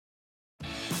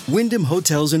Wyndham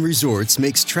Hotels and Resorts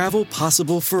makes travel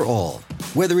possible for all.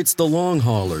 Whether it's the long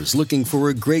haulers looking for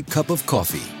a great cup of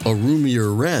coffee, a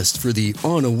roomier rest for the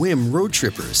on-a-whim road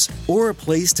trippers, or a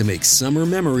place to make summer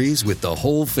memories with the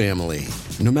whole family.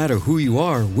 No matter who you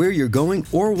are, where you're going,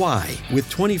 or why, with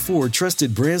 24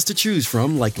 trusted brands to choose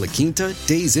from like La Quinta,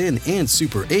 Days Inn, and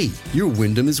Super 8, your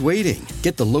Wyndham is waiting.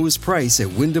 Get the lowest price at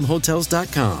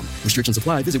WyndhamHotels.com. Restrictions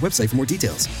apply. Visit website for more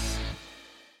details.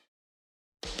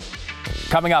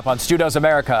 Coming up on Stu Does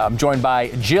America, I'm joined by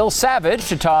Jill Savage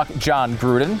to talk Jon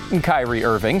Gruden and Kyrie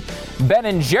Irving. Ben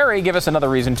and Jerry give us another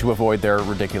reason to avoid their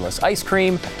ridiculous ice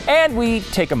cream. And we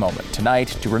take a moment tonight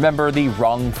to remember the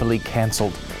wrongfully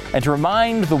canceled and to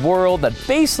remind the world that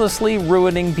baselessly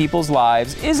ruining people's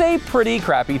lives is a pretty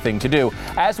crappy thing to do,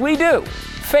 as we do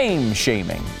fame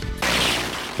shaming.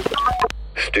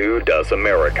 Stu Does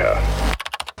America.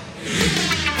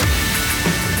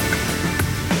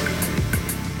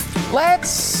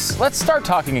 Let's start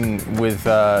talking with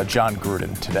Jon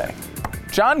Gruden today.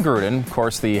 Jon Gruden, of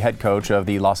course, the head coach of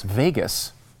the Las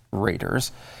Vegas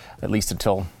Raiders, at least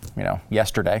until,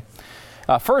 yesterday.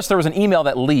 First, there was an email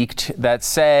that leaked that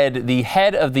said the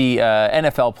head of the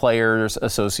NFL Players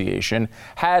Association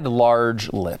had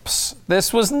large lips.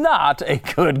 This was not a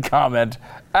good comment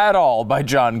at all by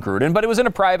Jon Gruden, but it was in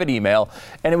a private email,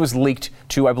 and it was leaked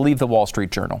to, I believe, the Wall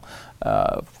Street Journal.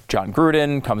 Jon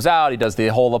Gruden comes out, he does the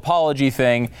whole apology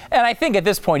thing, and I think at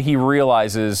this point he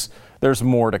realizes there's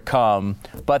more to come,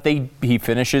 but he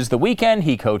finishes the weekend,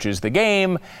 he coaches the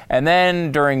game, and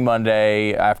then during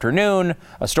Monday afternoon,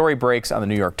 a story breaks on the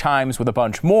New York Times with a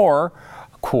bunch more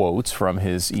quotes from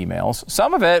his emails.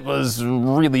 Some of it was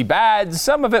really bad,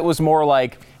 some of it was more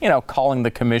like, calling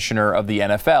the commissioner of the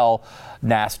NFL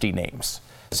nasty names.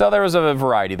 So there was a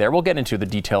variety there. We'll get into the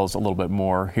details a little bit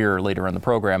more here later in the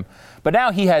program. But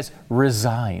now he has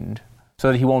resigned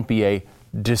so that he won't be a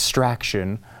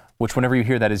distraction, which whenever you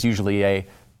hear that is usually a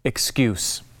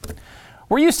excuse.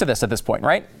 We're used to this at this point,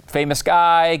 right? Famous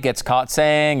guy gets caught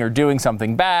saying or doing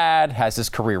something bad, has his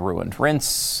career ruined.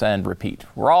 Rinse and repeat.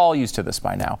 We're all used to this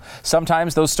by now.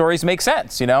 Sometimes those stories make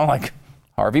sense, like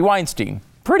Harvey Weinstein.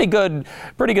 Pretty good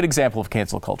example of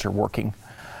cancel culture working.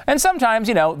 And sometimes,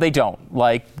 they don't,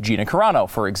 like Gina Carano,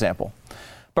 for example.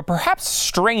 But perhaps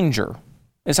stranger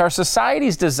is our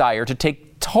society's desire to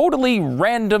take totally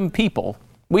random people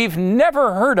we've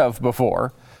never heard of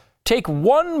before, take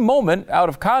one moment out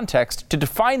of context to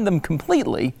define them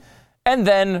completely, and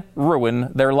then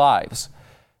ruin their lives.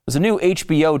 There's a new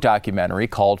HBO documentary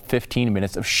called 15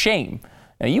 Minutes of Shame.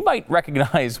 Now, you might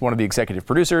recognize one of the executive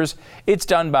producers. It's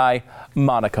done by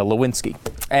Monica Lewinsky.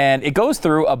 And it goes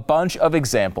through a bunch of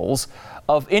examples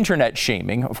of internet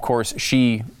shaming. Of course,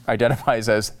 she identifies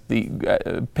as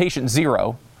the patient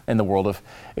zero in the world of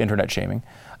internet shaming.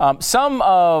 Some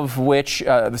of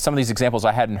these examples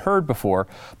I hadn't heard before,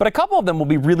 but a couple of them will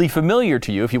be really familiar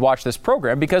to you if you watch this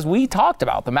program because we talked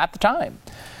about them at the time.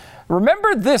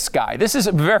 Remember this guy. This is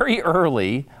very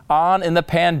early on in the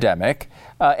pandemic,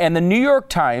 and the New York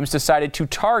Times decided to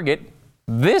target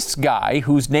this guy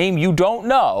whose name you don't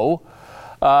know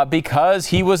because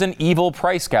he was an evil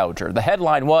price gouger. The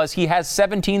headline was, he has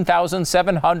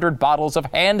 17,700 bottles of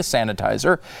hand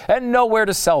sanitizer and nowhere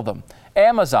to sell them.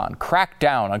 Amazon cracked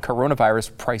down on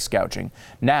coronavirus price gouging.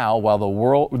 Now, while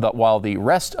the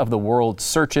rest of the world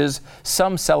searches,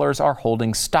 some sellers are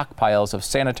holding stockpiles of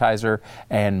sanitizer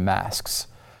and masks.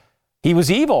 He was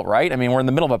evil, right? I mean, we're in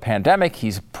the middle of a pandemic.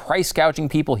 He's price gouging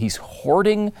people. He's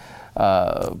hoarding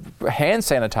hand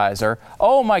sanitizer.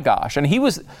 Oh my gosh. And he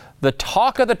was the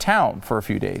talk of the town for a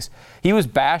few days. He was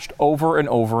bashed over and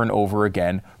over and over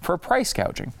again for price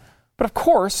gouging. But of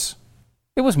course,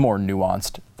 it was more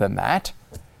nuanced than that.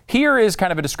 Here is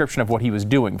kind of a description of what he was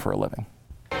doing for a living.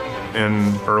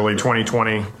 In early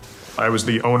 2020, I was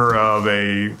the owner of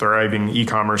a thriving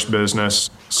e-commerce business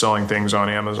selling things on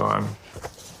Amazon.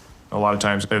 A lot of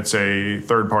times it's a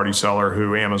third-party seller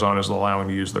who Amazon is allowing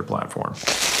to use their platform.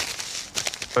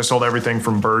 I sold everything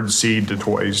from bird seed to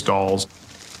toys, dolls,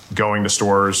 going to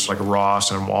stores like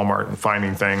Ross and Walmart and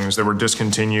finding things that were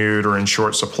discontinued or in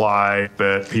short supply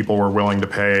that people were willing to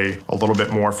pay a little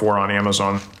bit more for on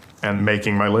Amazon and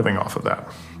making my living off of that.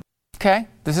 Okay,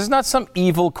 this is not some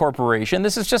evil corporation.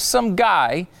 This is just some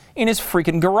guy in his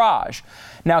freaking garage.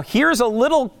 Now, here's a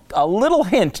little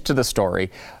hint to the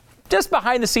story. Just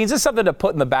behind the scenes, it's something to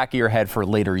put in the back of your head for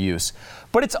later use.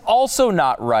 But it's also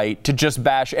not right to just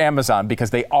bash Amazon because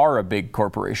they are a big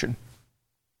corporation.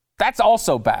 That's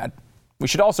also bad. We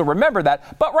should also remember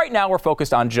that, but right now we're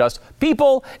focused on just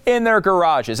people in their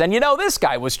garages. And this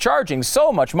guy was charging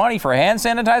so much money for hand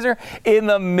sanitizer in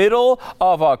the middle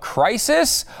of a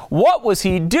crisis. What was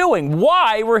he doing?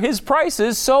 Why were his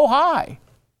prices so high?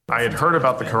 I had heard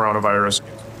about the coronavirus.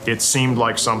 It seemed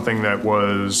like something that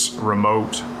was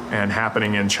remote and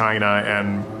happening in China,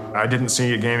 and I didn't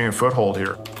see it gaining a foothold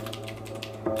here.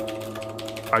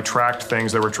 I tracked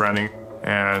things that were trending,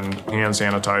 and hand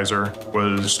sanitizer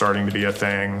was starting to be a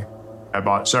thing. I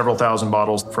bought several thousand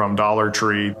bottles from Dollar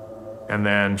Tree, and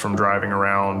then from driving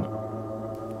around,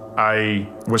 I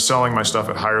was selling my stuff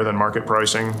at higher than market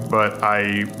pricing, but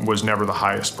I was never the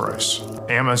highest price.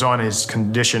 Amazon has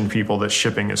conditioned people that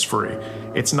shipping is free.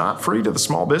 It's not free to the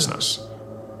small business,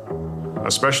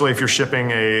 especially if you're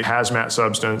shipping a hazmat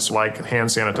substance like hand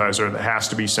sanitizer that has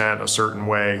to be sent a certain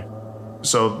way.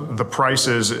 So the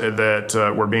prices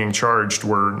that were being charged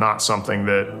were not something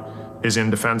that is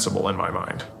indefensible in my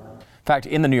mind. In fact,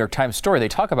 in the New York Times story, they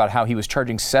talk about how he was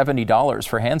charging $70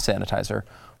 for hand sanitizer.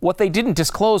 What they didn't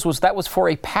disclose was that was for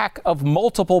a pack of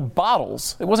multiple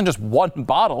bottles. It wasn't just one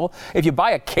bottle. If you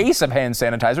buy a case of hand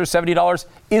sanitizer, $70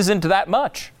 isn't that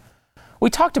much. We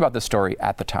talked about this story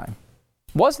at the time.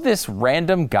 Was this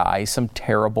random guy some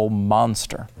terrible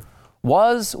monster?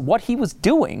 Was what he was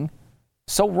doing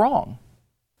so wrong?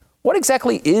 What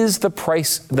exactly is the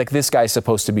price that this guy's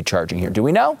supposed to be charging here? Do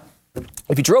we know?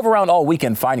 If you drove around all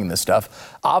weekend finding this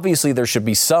stuff, obviously there should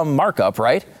be some markup,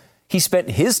 right? He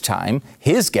spent his time,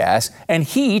 his gas, and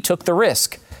he took the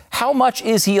risk. How much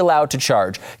is he allowed to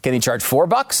charge? Can he charge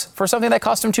 $4 for something that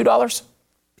cost him $2?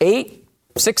 $8?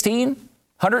 $16?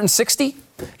 $160?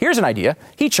 Here's an idea.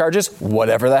 He charges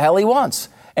whatever the hell he wants.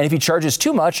 And if he charges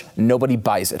too much, nobody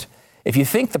buys it. If you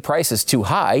think the price is too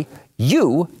high,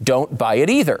 you don't buy it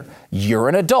either. You're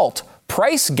an adult.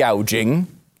 Price gouging,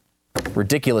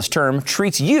 ridiculous term,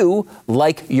 treats you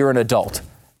like you're an adult.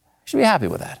 You should be happy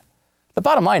with that. The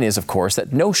bottom line is, of course,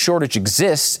 that no shortage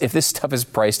exists if this stuff is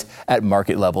priced at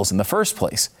market levels in the first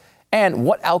place. And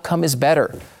what outcome is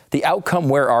better? The outcome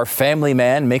where our family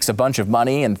man makes a bunch of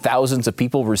money and thousands of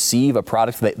people receive a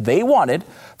product that they wanted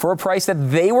for a price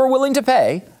that they were willing to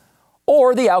pay,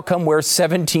 or the outcome where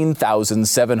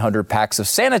 17,700 packs of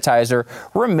sanitizer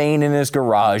remain in his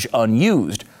garage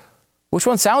unused? Which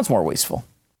one sounds more wasteful?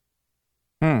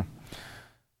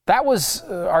 That was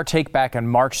our take back on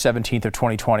March 17th of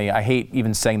 2020. I hate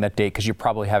even saying that date because you're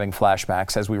probably having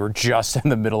flashbacks as we were just in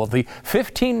the middle of the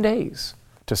 15 days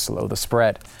to slow the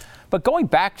spread. But going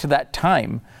back to that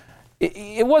time,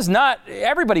 it was not,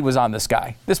 everybody was on this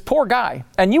guy, this poor guy.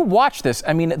 And you watch this,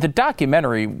 I mean, the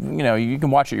documentary, you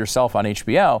can watch it yourself on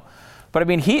HBO. But I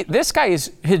mean, this guy is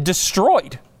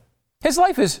destroyed. His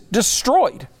life is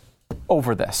destroyed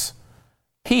over this.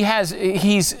 He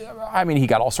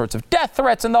got all sorts of death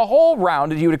threats and the whole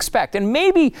round that you would expect. And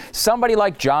maybe somebody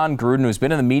like John Gruden, who's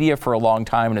been in the media for a long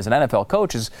time and is an NFL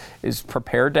coach, is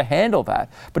prepared to handle that.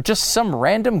 But just some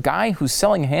random guy who's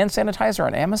selling hand sanitizer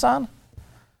on Amazon?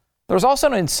 There was also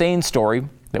an insane story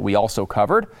that we also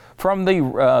covered from the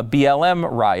BLM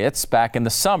riots back in the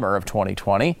summer of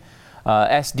 2020.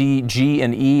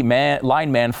 SDG&E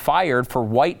lineman fired for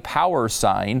white power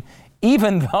sign,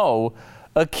 even though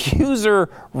accuser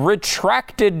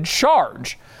retracted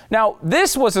charge. Now,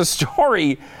 this was a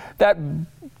story that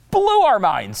blew our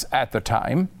minds at the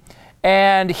time,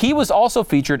 and he was also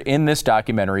featured in this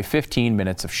documentary, 15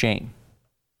 Minutes of Shame.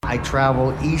 I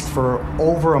travel east for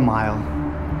over a mile,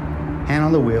 hand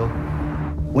on the wheel,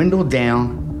 window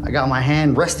down. I got my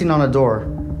hand resting on a door,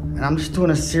 and I'm just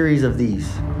doing a series of these.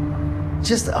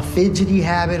 Just a fidgety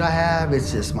habit I have.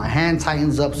 It's just my hand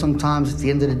tightens up sometimes at the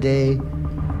end of the day.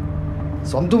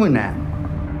 So I'm doing that.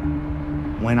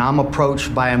 When I'm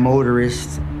approached by a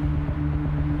motorist,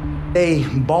 a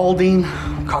balding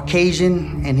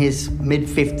Caucasian in his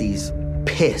mid-50s,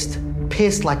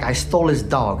 pissed like I stole his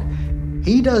dog.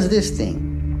 He does this thing,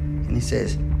 and he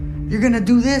says, "You're gonna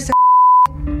do this?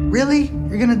 Really?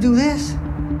 You're gonna do this?"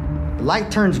 The light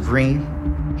turns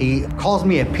green. He calls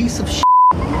me a piece of shit.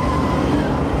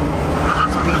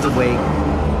 Speeds away,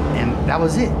 and that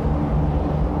was it.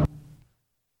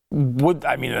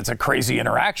 It's a crazy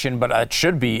interaction, but it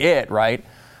should be it, right?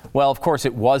 Well, of course,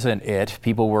 it wasn't it.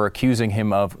 People were accusing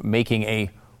him of making a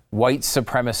white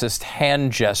supremacist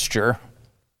hand gesture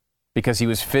because he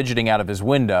was fidgeting out of his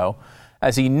window.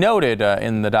 As he noted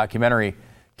in the documentary,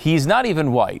 he's not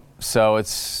even white. So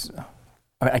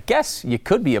I guess you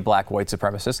could be a black white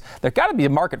supremacist. There's got to be a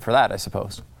market for that, I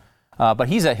suppose. But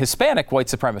he's a Hispanic white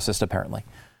supremacist, apparently.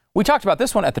 We talked about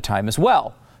this one at the time as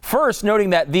well. First,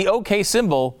 noting that the OK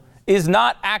symbol is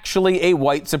not actually a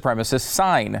white supremacist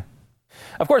sign.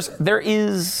 Of course, there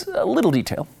is a little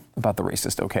detail about the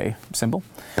racist OK symbol.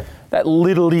 That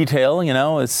little detail,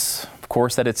 is, of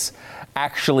course, that it's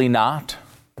actually not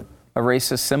a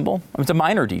racist symbol. It's a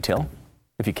minor detail,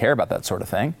 if you care about that sort of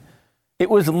thing. It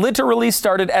was literally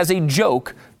started as a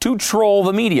joke to troll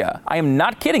the media. I am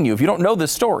not kidding you. If you don't know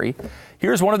this story,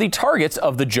 here's one of the targets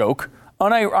of the joke,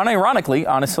 unironically,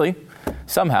 honestly,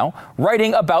 somehow,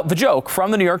 writing about the joke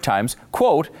from the New York Times.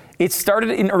 Quote, "It started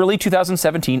in early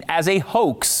 2017 as a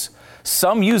hoax.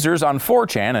 Some users on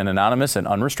 4chan, an anonymous and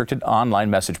unrestricted online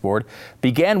message board,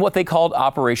 began what they called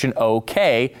Operation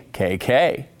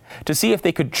OKKK to see if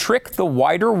they could trick the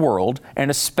wider world, and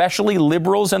especially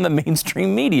liberals and the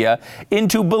mainstream media,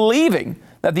 into believing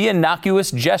that the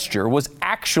innocuous gesture was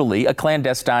actually a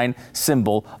clandestine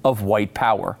symbol of white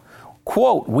power.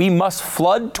 Quote, we must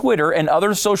flood Twitter and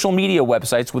other social media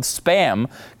websites with spam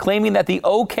claiming that the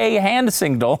OK hand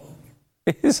signal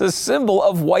is a symbol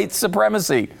of white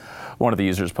supremacy," one of the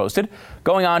users posted,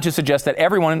 going on to suggest that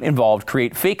everyone involved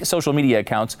create fake social media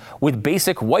accounts with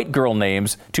basic white girl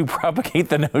names to propagate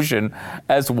the notion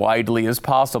as widely as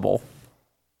possible.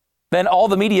 Then all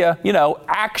the media,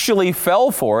 actually fell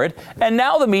for it, and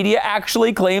now the media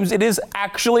actually claims it is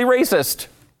actually racist.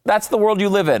 That's the world you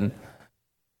live in.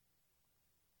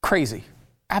 Crazy.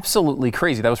 Absolutely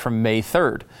crazy. That was from May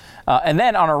 3rd. And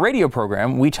then on our radio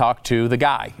program, we talked to the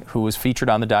guy who was featured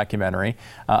on the documentary,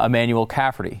 Emmanuel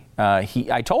Cafferty.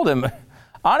 I told him,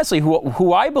 honestly,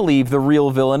 who I believe the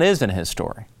real villain is in his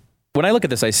story. When I look at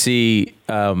this, I see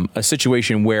a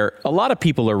situation where a lot of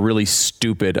people are really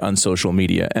stupid on social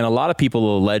media, and a lot of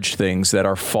people allege things that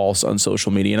are false on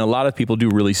social media, and a lot of people do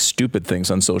really stupid things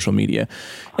on social media.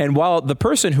 And while the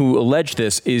person who alleged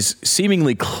this is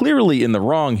seemingly clearly in the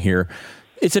wrong here,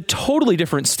 it's a totally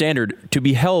different standard to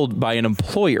be held by an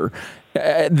employer.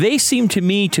 They seem to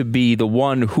me to be the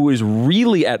one who is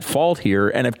really at fault here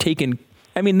and have taken,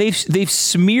 they've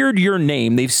smeared your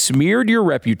name, they've smeared your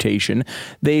reputation,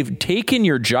 they've taken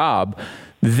your job.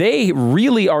 They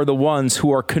really are the ones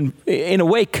who are, in a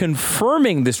way,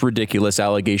 confirming this ridiculous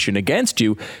allegation against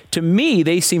you. To me,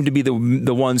 they seem to be the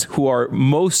ones who are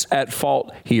most at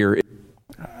fault here.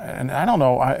 And I don't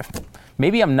know,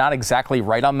 maybe I'm not exactly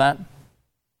right on that.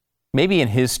 Maybe in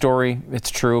his story it's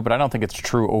true, but I don't think it's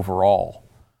true overall.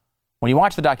 When you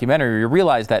watch the documentary, you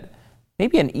realize that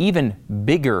maybe an even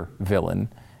bigger villain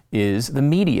is the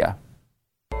media.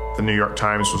 The New York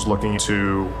Times was looking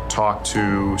to talk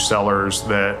to sellers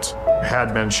that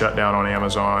had been shut down on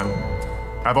Amazon.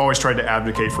 I've always tried to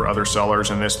advocate for other sellers,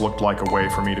 and this looked like a way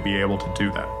for me to be able to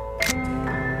do that.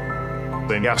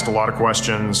 They asked a lot of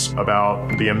questions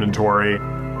about the inventory.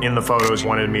 In the photos,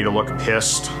 wanted me to look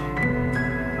pissed.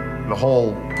 The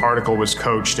whole article was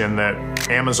coached in that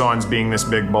Amazon's being this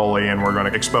big bully and we're going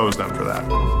to expose them for that.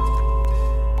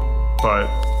 But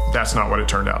that's not what it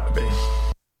turned out to be.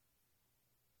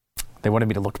 They wanted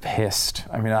me to look pissed.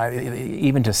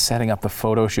 Even to setting up the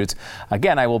photo shoots.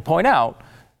 Again, I will point out,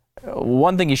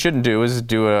 one thing you shouldn't do is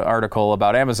do an article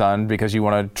about Amazon because you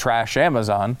want to trash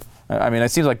Amazon.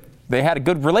 It seems like they had a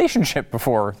good relationship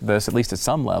before this, at least at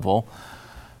some level.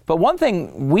 But one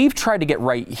thing we've tried to get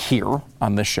right here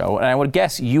on this show, and I would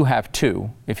guess you have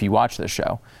too if you watch this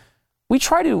show, we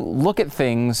try to look at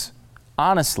things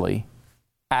honestly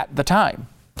at the time.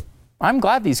 I'm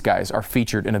glad these guys are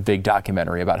featured in a big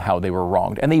documentary about how they were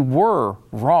wronged, and they were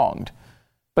wronged.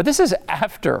 But this is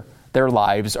after their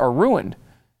lives are ruined.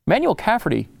 Emmanuel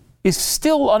Cafferty is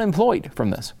still unemployed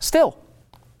from this. Still.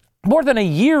 More than a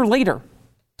year later,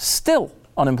 still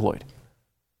unemployed.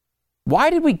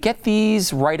 Why did we get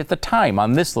these right at the time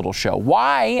on this little show?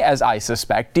 Why, as I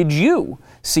suspect, did you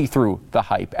see through the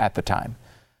hype at the time?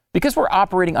 Because we're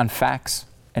operating on facts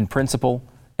and principle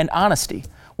and honesty.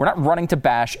 We're not running to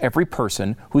bash every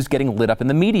person who's getting lit up in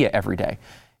the media every day.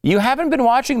 You haven't been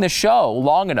watching the show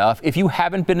long enough if you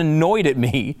haven't been annoyed at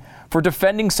me for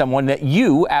defending someone that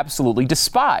you absolutely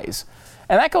despise.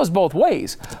 And that goes both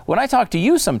ways. When I talk to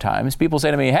you sometimes, people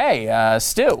say to me, hey,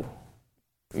 Stu,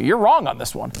 you're wrong on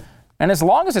this one. And as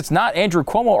long as it's not Andrew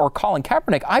Cuomo or Colin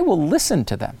Kaepernick, I will listen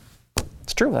to them.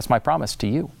 It's true. That's my promise to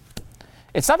you.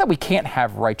 It's not that we can't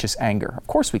have righteous anger. Of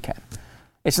course we can.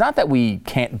 It's not that we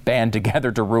can't band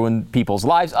together to ruin people's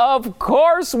lives. Of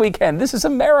course we can. This is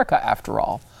America, after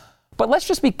all. But let's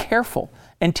just be careful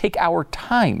and take our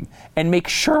time and make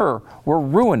sure we're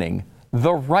ruining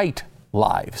the right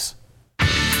lives.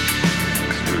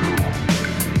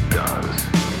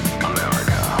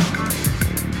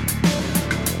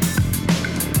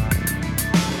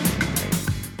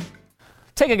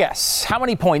 Take a guess. How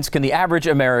many points can the average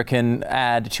American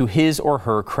add to his or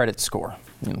her credit score?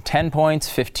 10 points,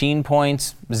 15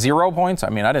 points, 0 points. I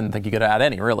mean, I didn't think you could add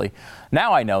any, really.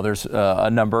 Now I know there's a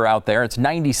number out there. It's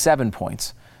 97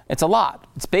 points. It's a lot.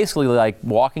 It's basically like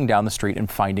walking down the street and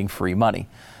finding free money.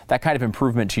 That kind of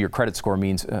improvement to your credit score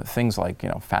means things like,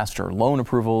 faster loan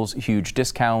approvals, huge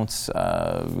discounts,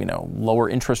 lower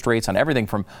interest rates on everything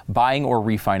from buying or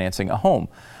refinancing a home.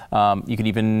 You can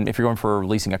even, if you're going for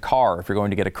leasing a car, if you're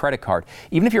going to get a credit card,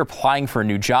 even if you're applying for a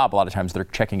new job, a lot of times they're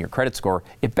checking your credit score.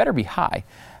 It better be high.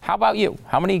 How about you?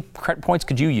 How many credit points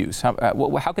could you use? How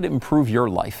could it improve your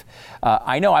life?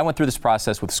 I know I went through this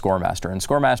process with ScoreMaster, and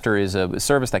ScoreMaster is a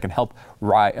service that can help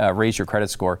raise your credit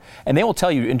score. And they will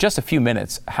tell you in just a few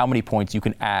minutes how many points you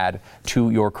can add to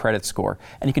your credit score.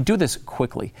 And you can do this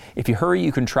quickly. If you hurry,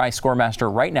 you can try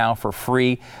ScoreMaster right now for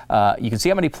free. You can see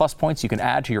how many plus points you can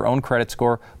add to your own credit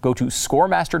score. Go to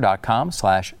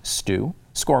scoremaster.com/Stu.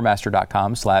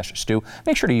 scoremaster.com/Stu.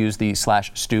 Make sure to use the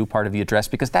 /Stu part of the address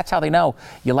because that's how they know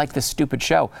you like this stupid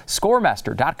show.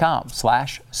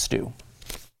 Scoremaster.com/Stu.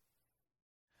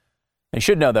 You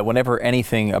should know that whenever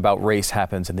anything about race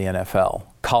happens in the NFL,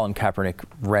 Colin Kaepernick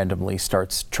randomly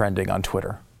starts trending on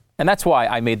Twitter. And that's why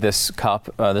I made this cup,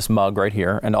 this mug right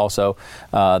here, and also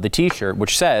the T-shirt,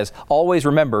 which says, always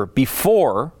remember,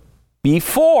 before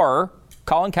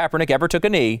Colin Kaepernick ever took a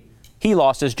knee, he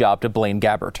lost his job to Blaine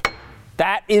Gabbert.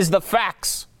 That is the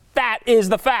facts. That is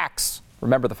the facts.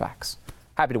 Remember the facts.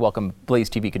 Happy to welcome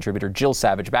Blaze TV contributor Jill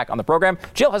Savage back on the program.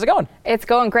 Jill, how's it going? It's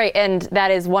going great, and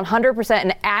that is 100%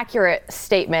 an accurate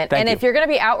statement. Thank you. If you're going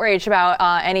to be outraged about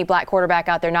any black quarterback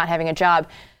out there not having a job,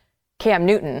 Cam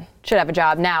Newton should have a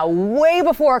job now, way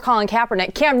before Colin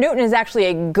Kaepernick. Cam Newton is actually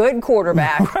a good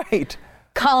quarterback. Right.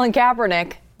 Colin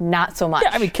Kaepernick, not so much.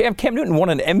 Yeah, I mean, Cam Newton won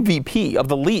an MVP of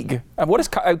the league.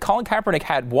 Colin Kaepernick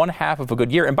had one half of a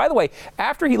good year. And by the way,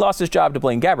 after he lost his job to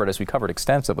Blaine Gabbert, as we covered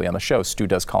extensively on the show, Stu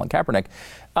does Colin Kaepernick,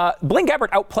 Blaine Gabbert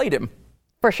outplayed him.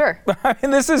 For sure. I mean,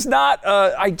 this is not,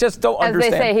 I just don't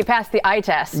understand. As they say, he passed the eye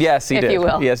test. Yes, he did. If you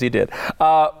will. Yes, he did.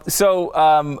 So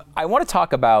I want to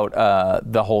talk about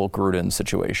the whole Gruden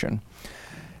situation.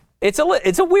 It's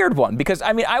a weird one because,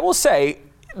 I mean, I will say,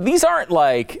 this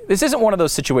isn't one of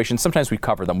those situations. Sometimes we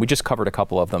cover them. We just covered a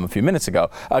couple of them a few minutes ago.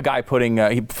 A guy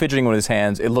fidgeting with his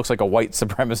hands. It looks like a white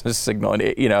supremacist signal, and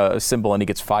a symbol, and he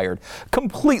gets fired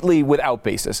completely without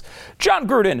basis. Jon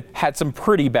Gruden had some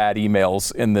pretty bad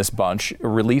emails in this bunch,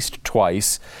 released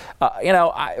twice.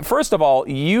 First of all,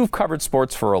 you've covered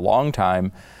sports for a long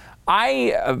time.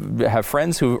 I have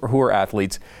friends who are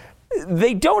athletes.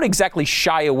 They don't exactly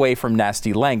shy away from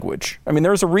nasty language. I mean,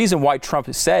 there's a reason why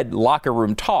Trump said locker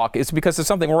room talk. It's because it's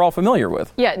something we're all familiar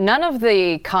with. Yeah, none of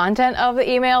the content of the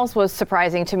emails was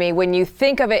surprising to me when you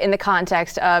think of it in the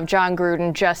context of Jon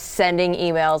Gruden just sending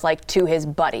emails like to his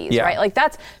buddies, right? Like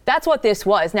that's what this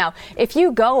was. Now, if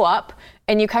you go up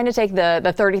and you kind of take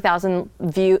the 30,000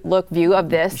 view of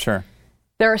this, sure,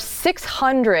 there are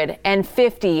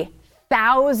 650,000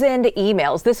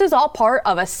 emails. This is all part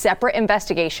of a separate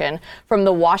investigation from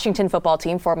the Washington football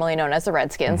team, formerly known as the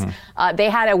Redskins. Mm-hmm. They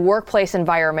had a workplace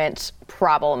environment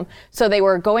problem, so they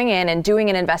were going in and doing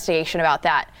an investigation about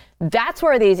that. That's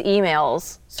where these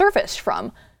emails surfaced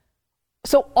from.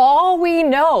 So all we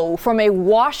know from a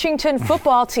Washington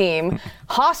football team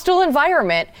hostile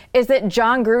environment is that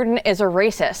Jon Gruden is a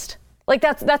racist. Like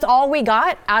that's all we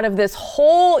got out of this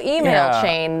whole email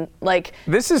chain. Like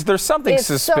there's something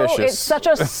suspicious. It's such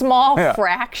a small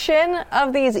fraction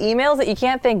of these emails that you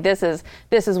can't think this is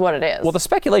what it is. Well, the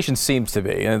speculation seems to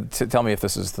be, and tell me if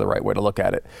this is the right way to look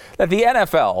at it, that the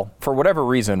NFL, for whatever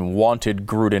reason, wanted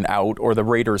Gruden out or the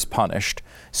Raiders punished.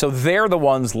 So they're the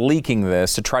ones leaking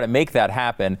this to try to make that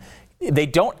happen. They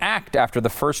don't act after the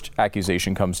first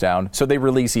accusation comes down, so they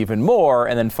release even more,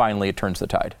 and then finally it turns the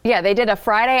tide. Yeah, they did a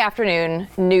Friday afternoon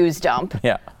news dump.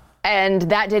 Yeah. And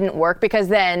that didn't work because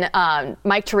then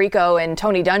Mike Tirico and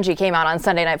Tony Dungy came out on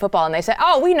Sunday Night Football and they said,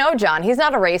 oh, we know Jon. He's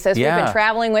not a racist. Yeah. We've been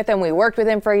traveling with him. We worked with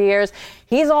him for years.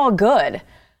 He's all good.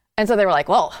 And so they were like,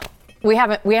 well, we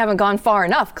haven't gone far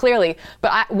enough, clearly.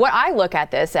 But what I look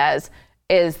at this as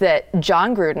is that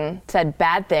Jon Gruden said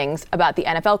bad things about the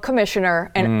NFL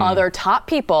commissioner and other top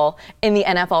people in the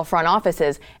NFL front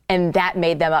offices, and that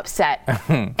made them upset.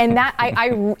 And that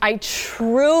I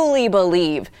truly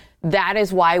believe that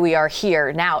is why we are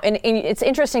here now. And it's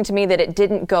interesting to me that it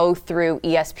didn't go through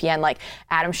ESPN. Like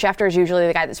Adam Schefter is usually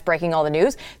the guy that's breaking all the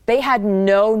news. They had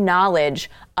no knowledge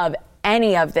of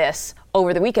any of this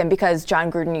over the weekend because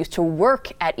John Gruden used to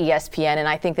work at ESPN, and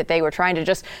I think that they were trying to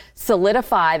just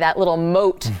solidify that little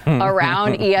moat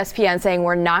around ESPN, saying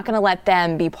we're not going to let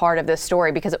them be part of this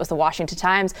story because it was the Washington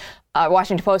Times,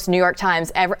 Washington Post, New York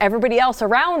Times, everybody else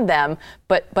around them,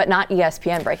 but not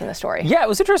ESPN breaking the story. Yeah, it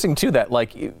was interesting too that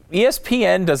like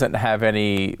ESPN doesn't have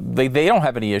any, they don't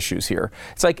have any issues here.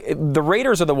 It's like the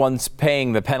Raiders are the ones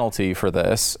paying the penalty for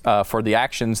this, for the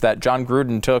actions that John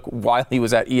Gruden took while he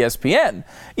was at ESPN.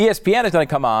 ESPN is going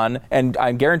to come on, and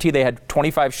I guarantee they had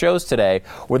 25 shows today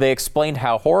where they explained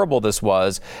how horrible this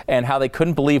was and how they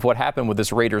couldn't believe what happened with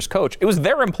this Raiders coach. It was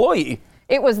their employee.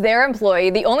 It was their employee.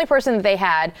 The only person that they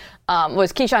had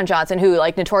was Keyshawn Johnson, who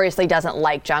like notoriously doesn't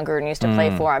like John Gruden, used to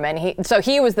play for him. And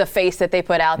he was the face that they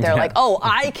put out there, like, oh,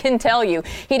 I can tell you.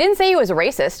 He didn't say he was a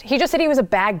racist. He just said he was a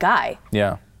bad guy.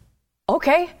 Yeah.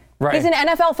 Okay. Right. He's an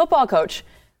NFL football coach.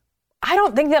 I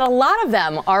don't think that a lot of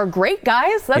them are great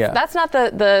guys. That's not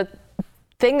the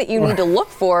thing that you need to look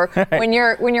for when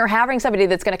you're having somebody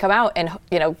that's going to come out and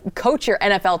coach your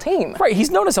NFL team. Right,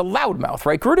 he's known as a loudmouth,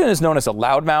 right? Gruden is known as a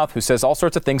loudmouth who says all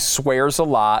sorts of things, swears a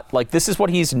lot. Like, this is what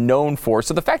he's known for.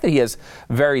 So the fact that he has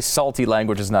very salty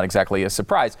language is not exactly a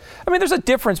surprise. I mean, there's a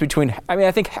difference between,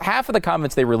 I think half of the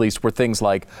comments they released were things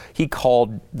like he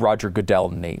called Roger Goodell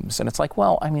names. And it's like,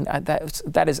 well, I mean,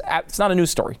 it's not a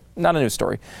news story. Not a news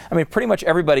story. I mean, pretty much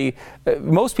everybody,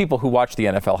 most people who watch the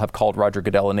NFL have called Roger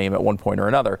Goodell a name at one point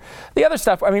or another. The other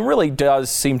stuff, I mean, really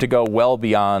does seem to go well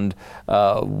beyond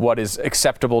what is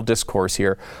acceptable discourse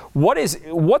here.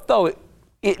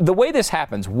 The way this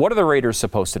happens, what are the Raiders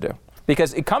supposed to do?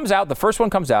 Because it comes out, the first one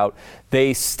comes out,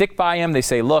 they stick by him, they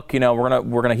say, look, he's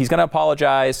gonna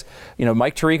apologize.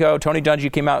 Mike Tirico, Tony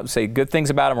Dungy came out and say good things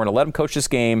about him, we're gonna let him coach this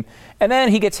game. And then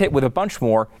he gets hit with a bunch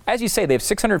more. As you say, they have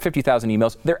 650,000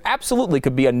 emails. There absolutely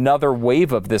could be another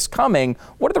wave of this coming.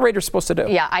 What are the Raiders supposed to do?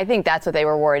 Yeah, I think that's what they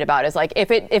were worried about, is like, if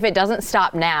it doesn't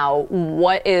stop now,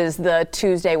 what is the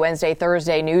Tuesday, Wednesday,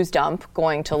 Thursday news dump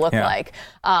going to look like?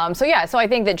 So I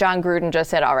think that John Gruden just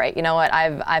said, all right, you know what,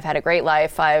 I've had a great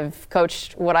life. I've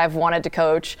coached what I've wanted to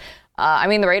coach.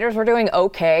 The Raiders were doing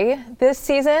okay this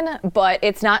season, but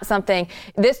it's not something,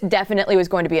 this definitely was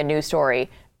going to be a news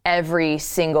story every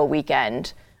single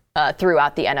weekend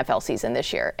throughout the NFL season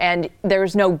this year. And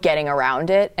there's no getting around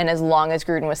it. And as long as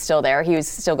Gruden was still there, he was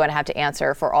still going to have to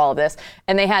answer for all of this.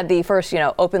 And they had the first,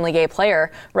 openly gay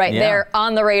player there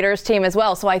on the Raiders team as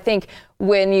well. So I think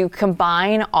when you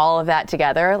combine all of that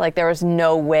together, like, there was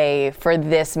no way for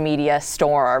this media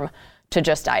storm to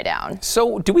just die down.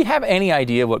 So do we have any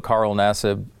idea what Carl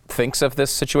Nassib thinks of this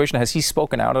situation? Has he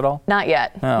spoken out at all? Not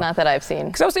yet. No. Not that I've seen.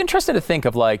 Because I was interested to think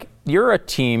of, like, you're a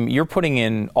team, you're putting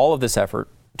in all of this effort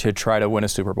to try to win a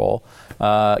Super Bowl.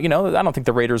 I don't think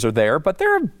the Raiders are there, but they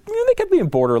could be a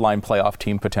borderline playoff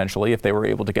team potentially if they were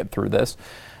able to get through this.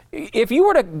 If you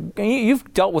were to,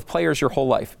 you've dealt with players your whole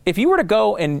life. If you were to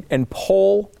go and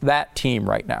poll that team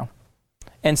right now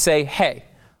and say, hey,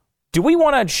 do we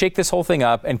want to shake this whole thing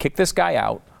up and kick this guy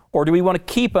out? Or do we want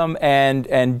to keep him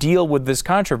and deal with this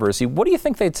controversy? What do you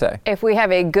think they'd say? If we have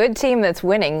a good team that's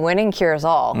winning cures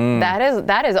all.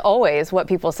 That is always what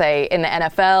people say in the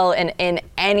NFL and in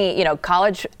any,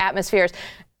 college atmospheres.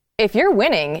 If you're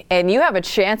winning and you have a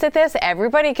chance at this,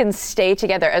 everybody can stay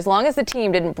together as long as the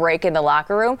team didn't break in the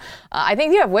locker room. I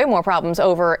think you have way more problems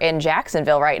over in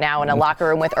Jacksonville right now in a locker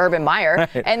room with Urban Meyer.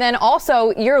 Right. And then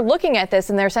also you're looking at this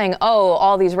and they're saying, oh,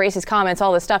 all these racist comments,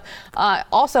 all this stuff.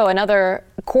 Also another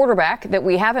quarterback that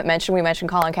we haven't mentioned. We mentioned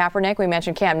Colin Kaepernick. We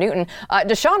mentioned Cam Newton.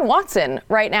 Deshaun Watson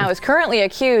right now is currently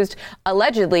accused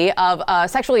allegedly of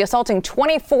sexually assaulting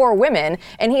 24 women,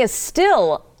 and he is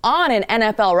still on an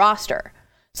NFL roster.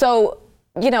 So,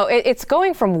 it's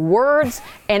going from words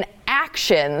and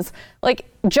actions. Like,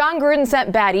 John Gruden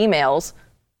sent bad emails.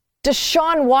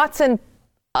 Deshaun Watson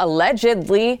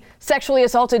allegedly sexually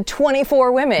assaulted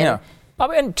 24 women. Yeah.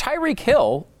 And Tyreek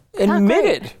Hill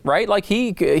admitted, right? Like,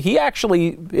 he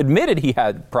actually admitted he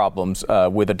had problems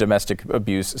with a domestic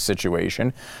abuse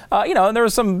situation. And there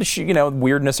was some,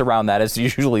 weirdness around that, as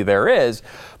usually there is.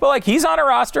 But, like, he's on a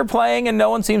roster playing and no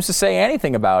one seems to say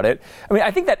anything about it. I mean, I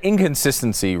think that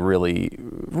inconsistency really,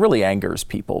 really angers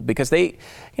people because they,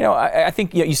 I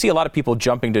think you see a lot of people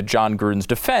jumping to John Gruden's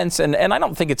defense, and I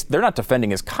don't think they're not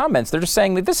defending his comments. They're just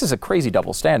saying that this is a crazy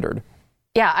double standard.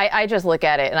 Yeah, I just look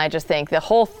at it and I just think the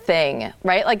whole thing,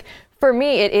 right? Like, for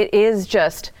me, it is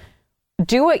just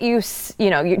do what you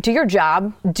do your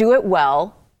job, do it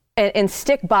well, and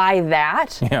stick by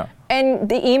that. Yeah. And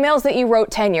the emails that you wrote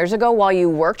 10 years ago while you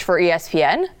worked for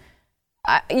ESPN,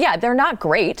 they're not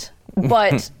great,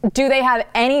 but do they have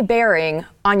any bearing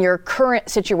on your current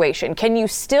situation? Can you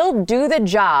still do the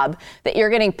job that you're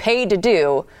getting paid to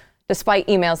do despite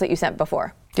emails that you sent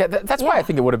before. Yeah, that's why I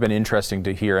think it would have been interesting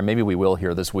to hear, and maybe we will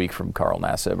hear this week from Carl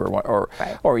Nassib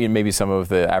or maybe some of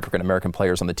the African American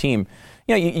players on the team.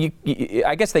 You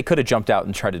I guess they could have jumped out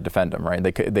and tried to defend him, right?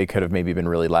 They could have maybe been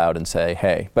really loud and say,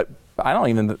 hey, but I don't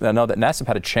even know that Nassib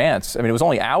had a chance. I mean, it was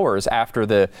only hours after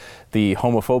the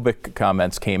homophobic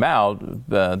comments came out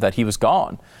that he was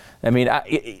gone. I mean,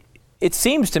 it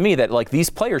seems to me that like these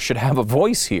players should have a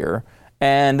voice here,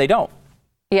 and they don't.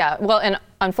 Yeah, well, and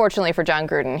unfortunately for Jon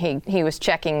Gruden, he was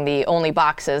checking the only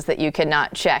boxes that you could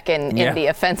not check in the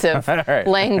offensive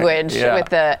language with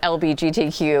the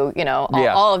LGBTQ,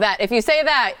 all of that. If you say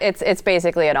that, it's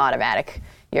basically an automatic.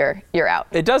 You're out.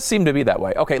 It does seem to be that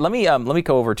way. Okay, let me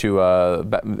go over to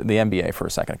the NBA for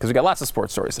a second because we got lots of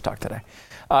sports stories to talk today.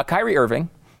 Kyrie Irving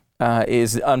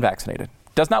is unvaccinated.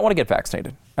 Does not want to get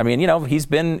vaccinated. I mean, he's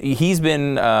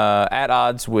been at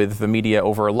odds with the media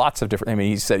over lots of different. I mean,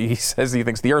 he says he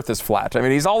thinks the Earth is flat. I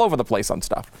mean, he's all over the place on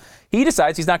stuff. He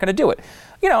decides he's not going to do it.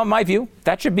 In my view,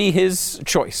 that should be his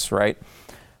choice, right?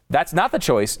 That's not the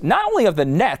choice, not only of the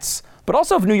Nets, but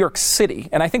also of New York City.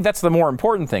 And I think that's the more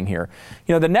important thing here.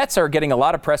 The Nets are getting a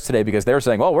lot of press today because they're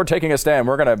saying, well, we're taking a stand.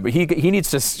 He needs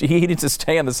to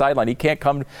stay on the sideline. He can't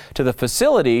come to the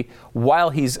facility while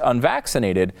he's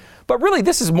unvaccinated. But really,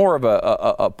 this is more of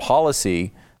a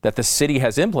policy that the city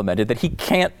has implemented that he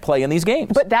can't play in these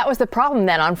games. But that was the problem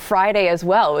then on Friday as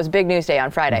well. It was big news day on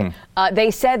Friday. Mm-hmm.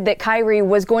 They said that Kyrie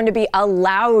was going to be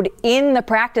allowed in the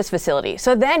practice facility.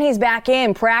 So then he's back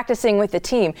in practicing with the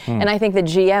team. And I think the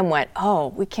GM went, oh,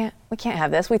 we can't have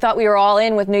this. We thought we were all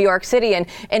in with New York City and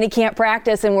he can't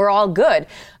practice and we're all good.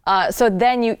 So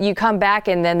then you come back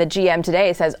and then the GM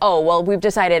today says, oh, well, we've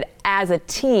decided as a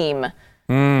team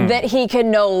that he can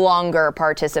no longer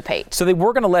participate. So they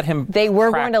were going to let him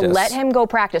going to let him go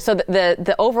practice. So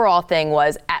the overall thing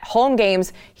was at home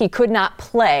games, he could not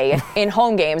play in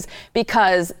home games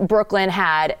because Brooklyn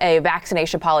had a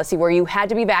vaccination policy where you had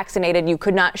to be vaccinated. You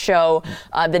could not show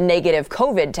the negative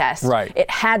COVID test. Right.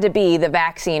 It had to be the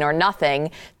vaccine or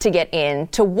nothing to get in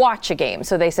to watch a game.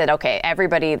 So they said, okay,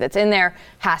 everybody that's in there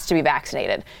has to be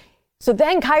vaccinated. So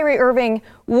then Kyrie Irving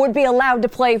would be allowed to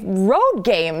play road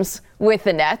games with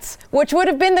the Nets, which would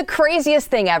have been the craziest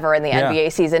thing ever in the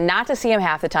NBA season, not to see him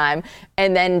half the time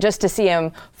and then just to see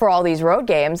him for all these road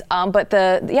games. But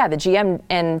the GM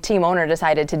and team owner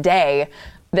decided today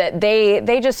that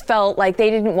they just felt like they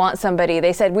didn't want somebody.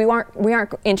 They said, we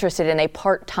aren't interested in a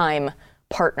part-time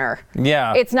partner.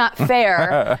 Yeah. It's not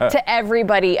fair to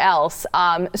everybody else.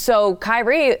 So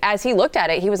Kyrie, as he looked at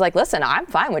it, he was like, listen, I'm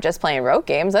fine with just playing road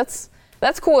games.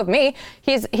 That's cool with me.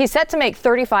 He's set to make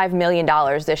 $35 million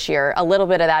this year. A little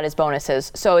bit of that is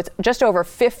bonuses. So it's just over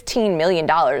 $15 million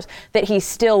that he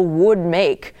still would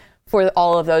make for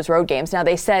all of those road games. Now,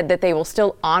 they said that they will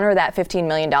still honor that $15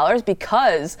 million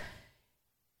because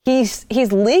he's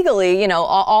legally,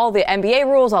 all the NBA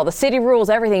rules, all the city rules,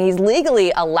 everything, he's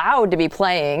legally allowed to be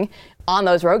playing on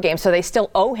those road games, so they still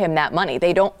owe him that money.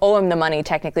 They don't owe him the money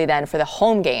technically then for the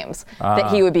home games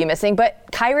that he would be missing. But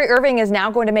Kyrie Irving is now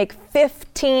going to make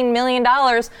 $15 million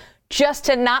just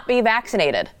to not be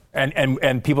vaccinated.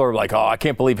 And people are like, oh, I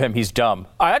can't believe him. He's dumb.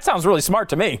 That sounds really smart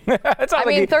to me.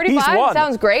 35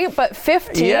 sounds great, but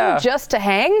 15 just to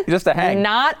hang? Just to hang.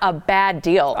 Not a bad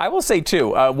deal. I will say,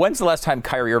 too, when's the last time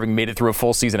Kyrie Irving made it through a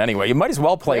full season anyway? You might as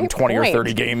well play him 20 or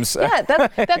 30 games. Yeah,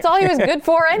 that's all he was good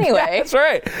for anyway. Yeah, that's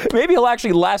right. Maybe he'll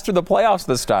actually last through the playoffs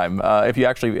this time if you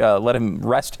actually let him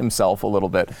rest himself a little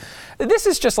bit. This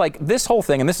is just like this whole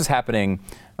thing, and this is happening.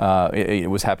 It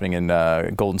was happening in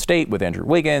Golden State with Andrew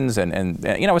Wiggins, and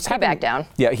it's happening. He backed down.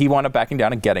 Yeah, he wound up backing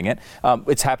down and getting it.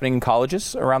 It's happening in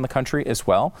colleges around the country as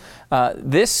well.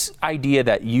 This idea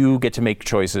that you get to make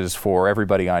choices for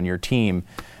everybody on your team.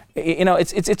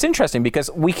 It's interesting because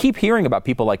we keep hearing about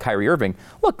people like Kyrie Irving.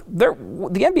 Look, the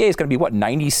NBA is going to be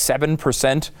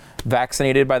 97%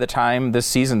 vaccinated by the time this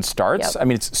season starts. Yep. I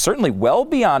mean, it's certainly well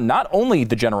beyond not only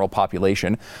the general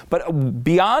population, but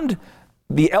beyond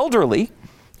the elderly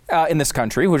in this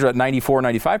country, which are at 94,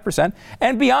 95%,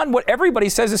 and beyond what everybody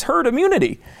says is herd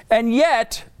immunity. And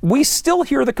yet, we still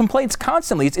hear the complaints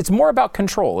constantly. It's more about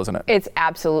control, isn't it? It's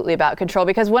absolutely about control,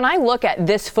 because when I look at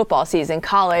this football season,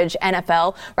 college,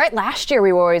 NFL, right, last year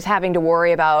we were always having to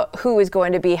worry about who is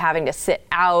going to be having to sit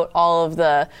out, all of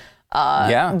the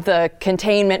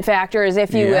containment factors,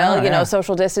 if you will,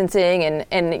 social distancing,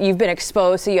 and you've been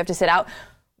exposed, so you have to sit out.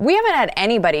 We haven't had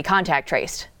anybody contact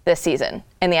traced this season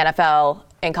in the NFL,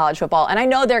 in college football. And I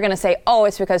know they're going to say, oh,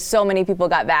 it's because so many people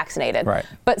got vaccinated. Right.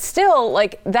 But still,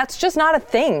 that's just not a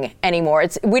thing anymore.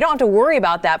 We don't have to worry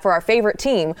about that for our favorite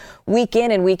team week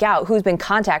in and week out, who's been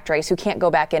contact traced, who can't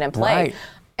go back in and play. Right.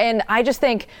 And I just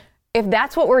think if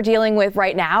that's what we're dealing with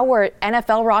right now, where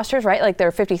NFL rosters, right, like there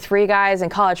are 53 guys in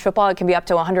college football, it can be up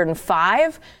to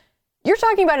 105. You're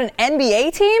talking about an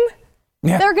NBA team?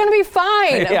 Yeah. They're going to be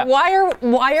fine. Yeah.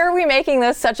 Why are we making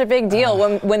this such a big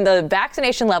deal when the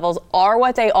vaccination levels are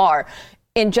what they are?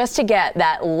 And just to get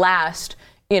that last,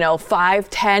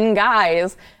 5-10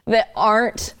 guys that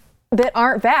aren't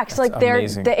vaxxed, like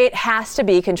it has to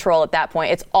be control at that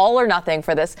point. It's all or nothing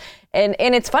for this. And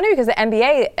it's funny because the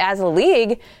NBA as a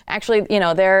league, actually,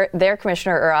 their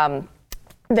commissioner or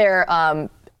their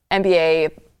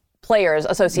NBA Players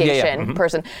Association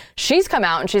person, she's come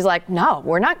out and she's like, no,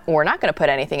 we're not going to put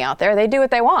anything out there. They do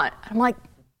what they want. I'm like,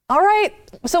 all right.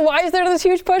 So why is there this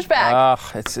huge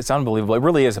pushback? It's unbelievable. It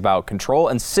really is about control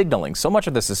and signaling. So much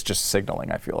of this is just signaling,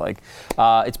 I feel like.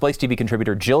 It's Blaze TV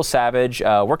contributor Jill Savage.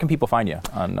 Where can people find you?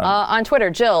 On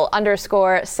Twitter,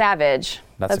 Jill_Savage.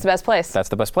 That's the best place. That's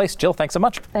the best place. Jill, thanks so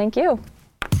much. Thank you.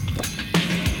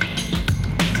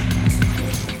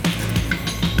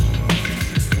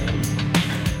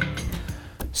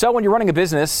 So when you're running a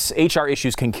business, HR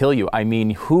issues can kill you. I mean,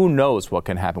 who knows what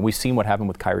can happen? We've seen what happened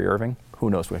with Kyrie Irving. Who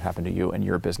knows what happened to you and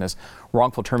your business?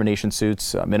 Wrongful termination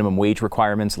suits, minimum wage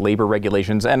requirements, labor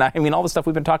regulations, and I mean all the stuff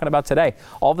we've been talking about today.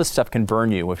 All this stuff can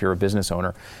burn you if you're a business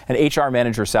owner. And HR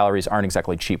manager salaries aren't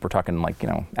exactly cheap. We're talking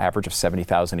average of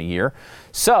 $70,000 a year.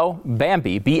 So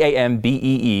Bambee,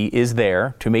 Bambee, is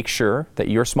there to make sure that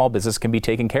your small business can be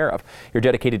taken care of. Your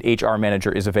dedicated HR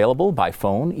manager is available by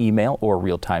phone, email, or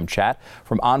real-time chat.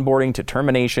 From onboarding to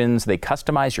terminations, they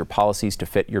customize your policies to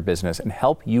fit your business and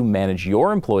help you manage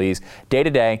your employees day to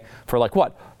day for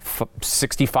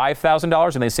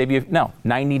 $65,000, and they save you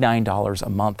 $99 a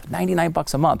month,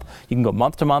 $99 a month. You can go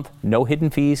month to month, no hidden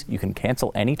fees. You can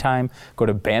cancel anytime. Go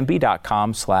to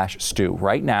Bambee.com/Stu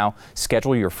right now.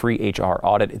 Schedule your free HR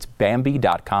audit. It's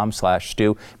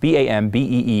Bambee.com/Stu,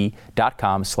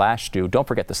 Bambee.com/Stu. Don't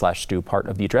forget the /Stu part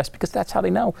of the address because that's how they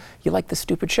know you like this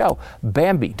stupid show.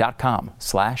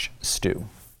 Bambee.com/Stu.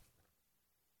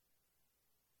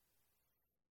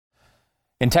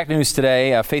 In tech news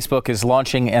today, Facebook is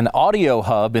launching an audio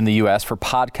hub in the U.S. for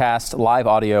podcast, live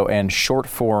audio, and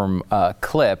short-form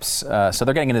clips. So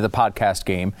they're getting into the podcast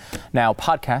game. Now,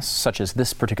 podcasts, such as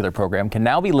this particular program, can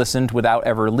now be listened without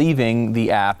ever leaving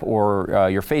the app or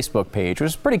your Facebook page,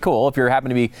 which is pretty cool. If you happen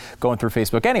to be going through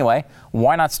Facebook anyway,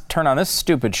 why not turn on this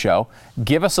stupid show,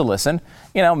 give us a listen.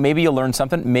 Maybe you'll learn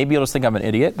something. Maybe you'll just think I'm an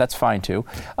idiot. That's fine, too.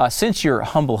 Since your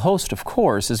humble host, of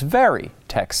course, is very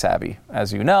tech savvy,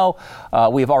 as you know,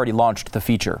 we have already launched the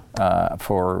feature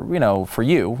for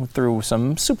you through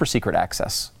some super secret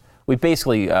access. We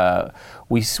basically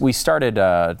we started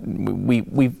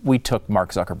we took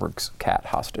Mark Zuckerberg's cat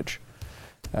hostage.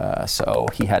 So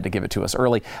he had to give it to us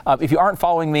early. If you aren't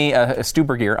following me, Stu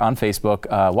Burguiere on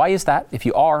Facebook, why is that? If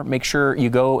you are, make sure you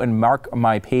go and mark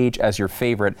my page as your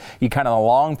favorite. You kind of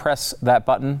long press that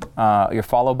button, your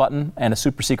follow button, and a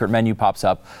super secret menu pops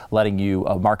up letting you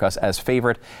mark us as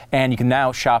favorite. And you can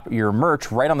now shop your merch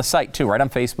right on the site too, right on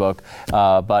Facebook.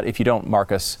 But if you don't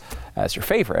mark us as your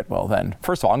favorite, well then,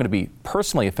 first of all, I'm going to be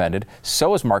personally offended.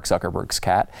 So is Mark Zuckerberg's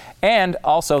cat. And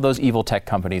also those evil tech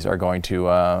companies are going to,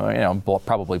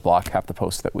 probably block half the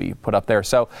posts that we put up there.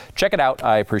 So check it out.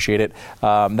 I appreciate it.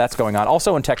 That's going on.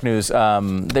 Also in tech news,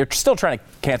 they're still trying to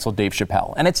cancel Dave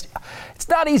Chappelle. And it's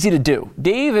not easy to do.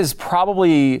 Dave is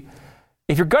probably,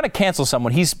 if you're going to cancel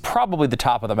someone, he's probably the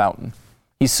top of the mountain.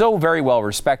 He's so very well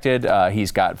respected.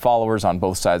 He's got followers on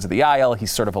both sides of the aisle.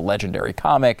 He's sort of a legendary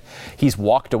comic. He's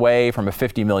walked away from a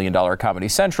 $50 million Comedy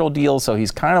Central deal, so he's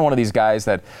kind of one of these guys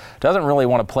that doesn't really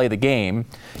want to play the game.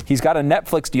 He's got a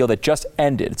Netflix deal that just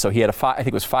ended. So he had I think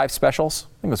it was 5 specials.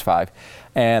 I think it was 5.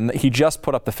 And he just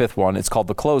put up the 5th one. It's called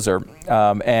The Closer.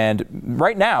 And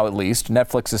right now, at least,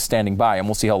 Netflix is standing by, and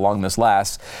we'll see how long this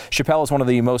lasts. Chappelle is one of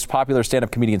the most popular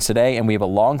stand-up comedians today, and we have a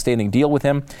long-standing deal with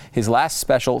him. His last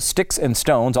special, Sticks and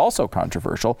Stones, also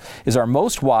controversial, is our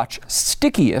most watched,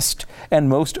 stickiest, and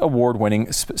most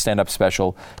award-winning stand-up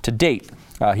special to date.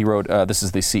 He wrote, this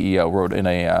is the CEO, wrote in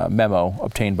a memo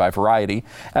obtained by Variety.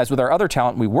 As with our other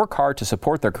talent, we work hard to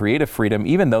support their creative freedom,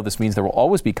 even though this means there will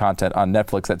always be content on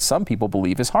Netflix that some people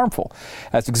believe is harmful.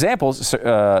 As examples,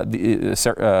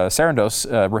 Sarandos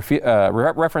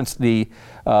referenced the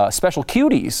special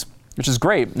Cuties, which is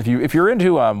great. If you're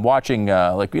into watching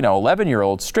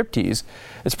 11-year-old striptease,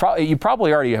 you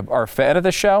probably already are a fan of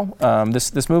this show,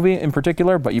 this movie in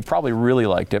particular, but you probably really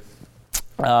liked it.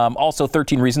 Also,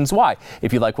 13 Reasons Why,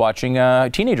 if you like watching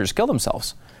teenagers kill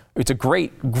themselves. It's a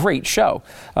great, great show.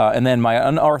 And then My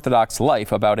Unorthodox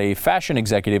Life, about a fashion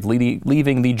executive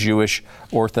leaving the Jewish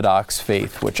Orthodox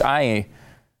faith, which I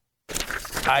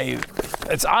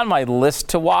It's on my list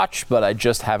to watch, but I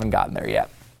just haven't gotten there yet.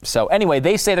 So anyway,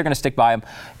 they say they're going to stick by him.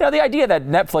 You know, the idea that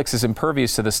Netflix is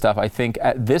impervious to this stuff, I think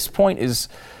at this point is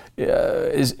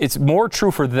it's more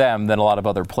true for them than a lot of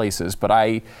other places. But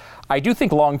I do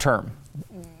think long term,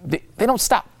 they don't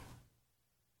stop.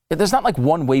 There's not like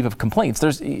one wave of complaints.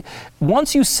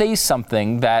 Once you say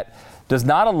something that does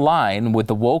not align with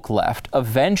the woke left,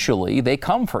 eventually they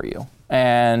come for you.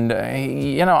 And,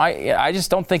 I just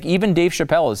don't think even Dave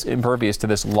Chappelle is impervious to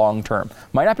this long term.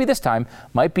 Might not be this time,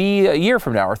 might be a year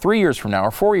from now, or 3 years from now,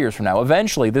 or 4 years from now.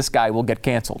 Eventually, this guy will get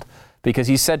canceled because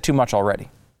he's said too much already.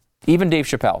 Even Dave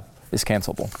Chappelle is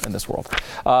cancelable in this world.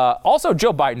 Also,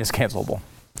 Joe Biden is cancelable.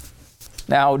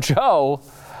 Now, Joe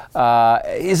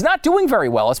is not doing very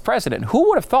well as president. Who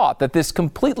would have thought that this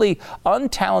completely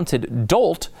untalented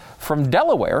dolt from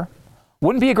Delaware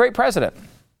wouldn't be a great president?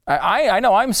 I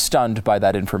know I'm stunned by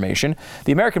that information.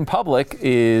 The American public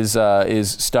is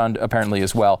stunned apparently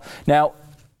as well. Now,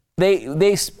 you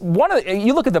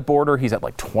look at the border, he's at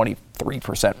like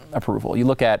 23% approval. You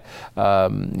look at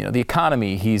the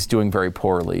economy, he's doing very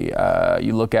poorly.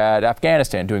 You look at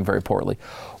Afghanistan doing very poorly.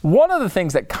 One of the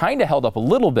things that kind of held up a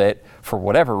little bit for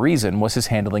whatever reason was his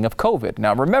handling of COVID.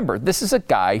 Now remember, this is a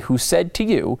guy who said to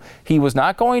you he was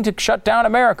not going to shut down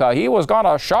America. He was going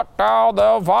to shut down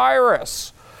the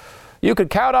virus. You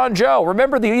could count on Joe.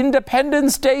 Remember the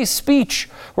Independence Day speech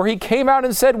where he came out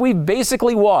and said, we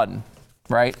basically won,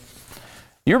 right?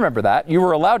 You remember that. You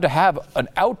were allowed to have an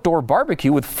outdoor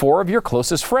barbecue with 4 of your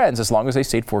closest friends as long as they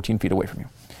stayed 14 feet away from you.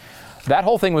 That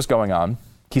whole thing was going on.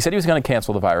 He said he was going to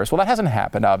cancel the virus. Well, that hasn't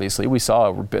happened, obviously. We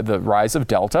saw the rise of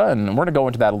Delta, and we're going to go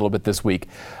into that a little bit this week.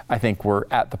 I think we're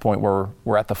at the point where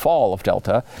we're at the fall of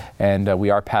Delta, and we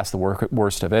are past the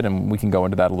worst of it, and we can go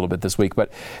into that a little bit this week.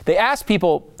 But they asked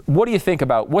people, what do you think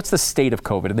about what's the state of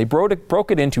COVID? And they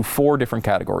broke it into 4 different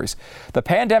categories. The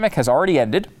pandemic has already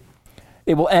ended.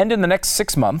 It will end in the next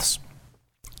 6 months.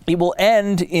 It will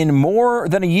end in more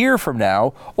than a year from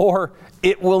now, or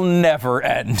it will never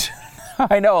end.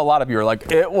 I know a lot of you are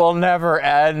like, it will never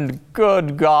end.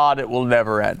 Good God, it will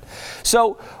never end.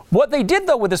 So what they did,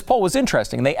 though, with this poll was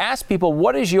interesting. They asked people,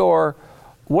 what is your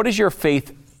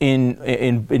faith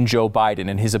in Joe Biden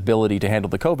and his ability to handle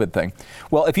the COVID thing?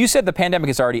 Well, if you said the pandemic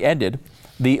has already ended,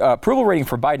 the approval rating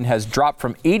for Biden has dropped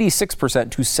from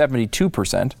 86% to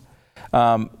 72%.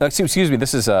 Excuse me,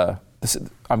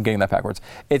 I'm getting that backwards.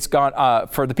 It's gone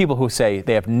for the people who say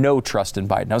they have no trust in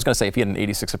Biden. I was going to say if he had an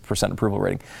 86% approval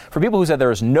rating. For people who said there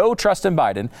is no trust in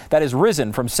Biden, that has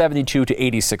risen from 72 to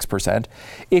 86%.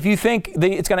 If you think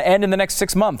it's going to end in the next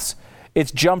 6 months,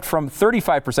 it's jumped from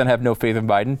 35% have no faith in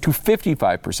Biden to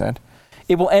 55%.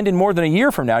 It will end in more than a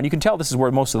year from now, and you can tell this is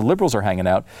where most of the liberals are hanging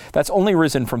out. That's only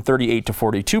risen from 38 to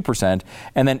 42%,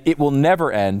 and then it will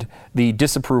never end. The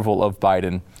disapproval of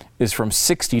Biden is from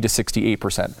 60 to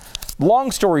 68%.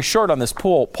 Long story short on this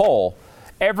poll,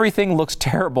 everything looks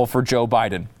terrible for Joe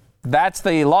Biden. That's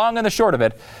the long and the short of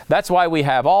it. That's why we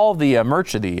have all the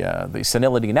merch, the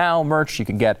Senility Now merch you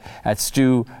can get at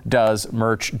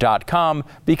StuDoesMerch.com,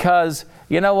 because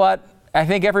you know what? I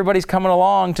think everybody's coming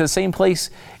along to the same place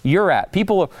you're at.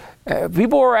 People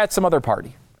are at some other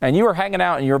party, and you were hanging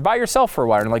out, and you were by yourself for a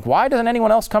while. And like, why doesn't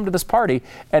anyone else come to this party?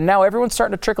 And now everyone's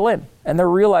starting to trickle in, and they're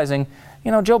realizing,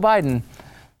 Joe Biden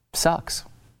sucks.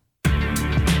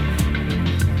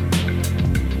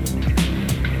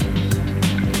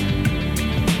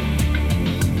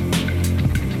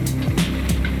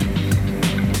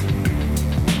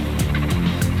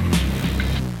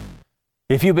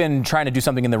 If you've been trying to do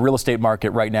something in the real estate market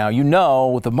right now,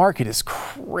 the market is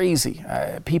crazy.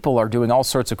 People are doing all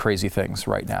sorts of crazy things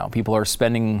right now. People are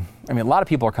spending, a lot of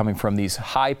people are coming from these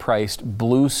high-priced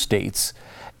blue states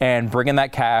and bringing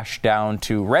that cash down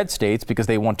to red states because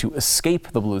they want to escape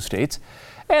the blue states.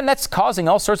 And that's causing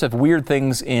all sorts of weird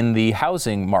things in the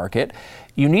housing market.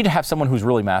 You need to have someone who's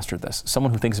really mastered this,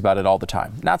 someone who thinks about it all the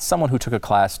time, not someone who took a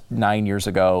class 9 years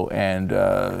ago and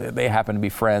they happen to be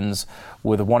friends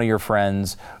with one of your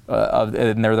friends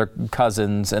and they're their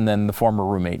cousins and then the former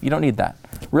roommate. You don't need that.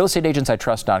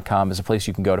 RealestateAgentsITrust.com is a place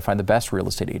you can go to find the best real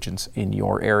estate agents in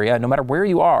your area, no matter where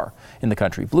you are in the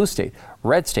country, blue state,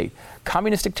 red state,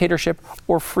 communist dictatorship,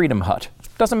 or freedom hut.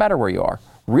 Doesn't matter where you are.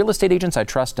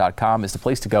 RealestateAgentsITrust.com is the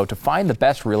place to go to find the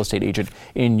best real estate agent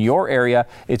in your area.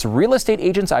 It's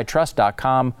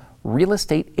RealestateAgentsITrust.com,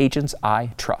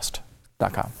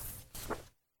 RealestateAgentsITrust.com.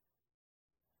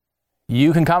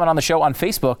 You can comment on the show on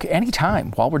Facebook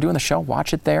anytime. While we're doing the show,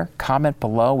 watch it there. Comment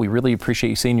below. We really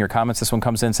appreciate you seeing your comments. This one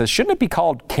comes in and says, shouldn't it be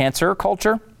called cancer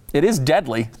culture? It is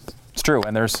deadly. It's true,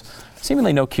 and there's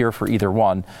seemingly no cure for either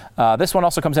one. This one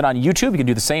also comes in on YouTube. You can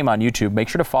do the same on YouTube. Make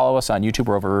sure to follow us on YouTube.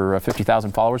 We're over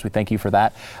 50,000 followers. We thank you for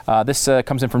that. This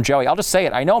comes in from Joey. I'll just say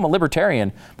it. I know I'm a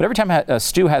libertarian, but every time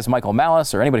Stu has Michael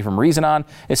Malice or anybody from Reason on,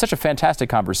 it's such a fantastic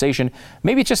conversation.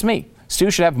 Maybe it's just me. Stu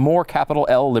should have more capital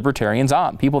L libertarians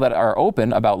on, people that are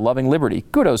open about loving liberty.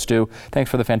 Kudos, Stu.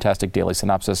 Thanks for the fantastic daily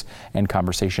synopsis and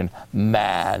conversation,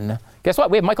 man. Guess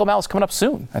what? We have Michael Malice coming up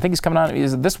soon. I think he's coming on.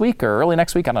 Is it this week or early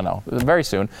next week? I don't know. Very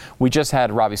soon. We just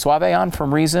had Ravi Suave on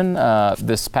from Reason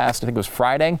this past, I think it was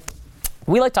Friday.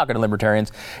 We like talking to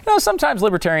libertarians. Sometimes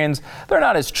libertarians, they're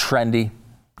not as trendy.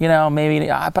 Maybe.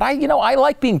 But I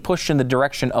like being pushed in the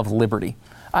direction of liberty.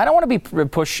 I don't want to be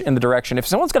pushed in the direction. If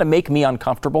someone's going to make me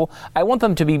uncomfortable, I want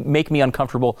them to make me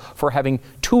uncomfortable for having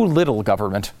too little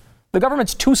government. The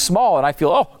government's too small, and I feel,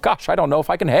 oh gosh, I don't know if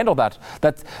I can handle that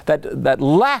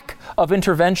lack of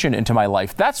intervention into my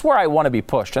life. That's where I want to be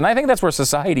pushed, and I think that's where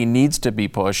society needs to be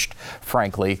pushed.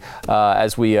 Frankly,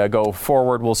 as we go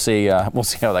forward, we'll see how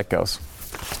that goes.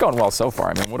 It's going well so far.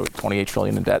 I mean, what are we, 28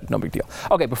 trillion in debt? No big deal.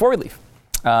 Okay, before we leave.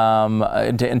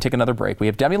 And take another break. We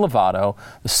have Demi Lovato,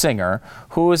 the singer,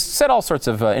 who has said all sorts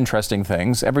of interesting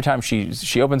things. Every time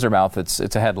she opens her mouth,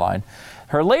 it's a headline.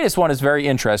 Her latest one is very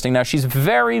interesting. Now, she's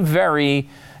very, very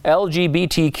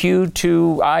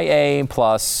LGBTQ2IA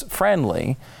plus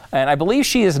friendly, and I believe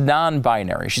she is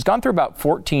non-binary. She's gone through about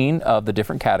 14 of the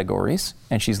different categories,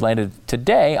 and she's landed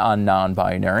today on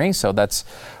non-binary, so that's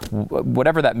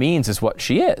whatever that means is what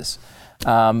she is,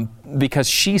 because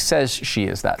she says she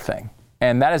is that thing.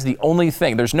 And that is the only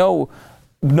thing. There's no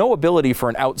ability for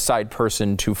an outside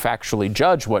person to factually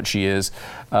judge what she is.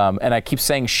 And I keep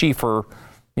saying she for,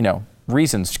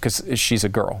 reasons, because she's a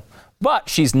girl. But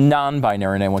she's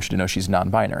non-binary, and I want you to know she's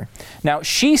non-binary. Now,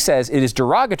 she says it is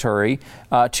derogatory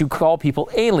to call people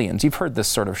aliens. You've heard this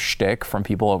sort of shtick from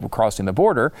people crossing the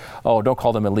border. Oh, don't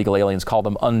call them illegal aliens, call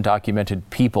them undocumented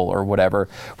people or whatever.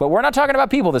 But we're not talking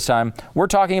about people this time. We're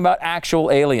talking about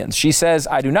actual aliens. She says,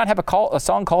 I do not have a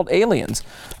song called Aliens,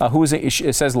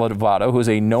 says Lovato, who is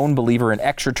a known believer in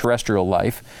extraterrestrial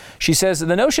life. She says,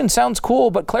 the notion sounds cool,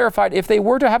 but clarified, if they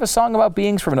were to have a song about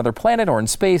beings from another planet or in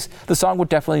space, the song would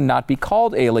definitely not be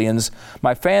called Aliens.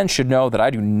 My fans should know that I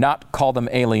do not call them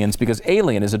aliens, because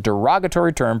alien is a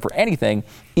derogatory term for anything,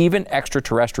 even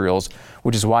extraterrestrials,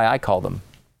 which is why I call them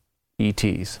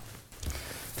ETs.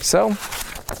 So,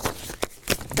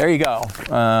 there you go.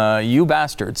 You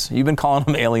bastards. You've been calling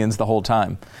them aliens the whole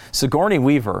time. Sigourney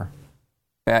Weaver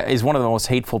is one of the most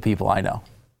hateful people I know,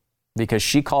 because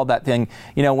she called that thing,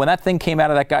 when that thing came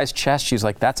out of that guy's chest, she's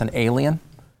like, that's an alien?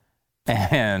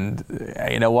 And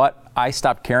you know what? I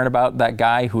stopped caring about that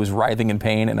guy who was writhing in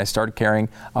pain, and I started caring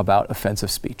about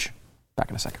offensive speech. Back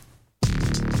in a second.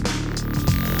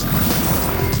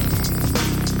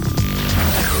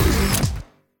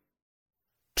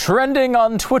 Trending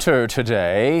on Twitter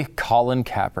today, Colin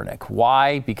Kaepernick.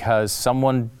 Why? Because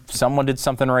someone did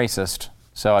something racist.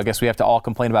 So I guess we have to all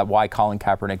complain about why Colin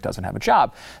Kaepernick doesn't have a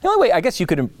job. The only way I guess you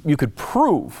could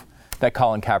prove that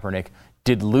Colin Kaepernick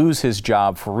did lose his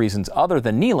job for reasons other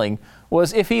than kneeling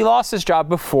was if he lost his job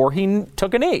before he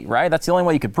took a knee, right? That's the only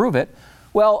way you could prove it.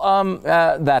 Well,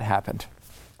 that happened,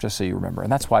 just so you remember.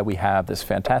 And that's why we have this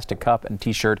fantastic cup and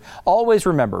T-shirt. Always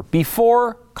remember,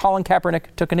 before Colin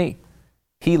Kaepernick took a knee,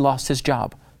 he lost his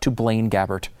job to Blaine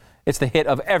Gabbert. It's the hit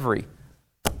of every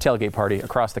tailgate party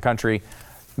across the country.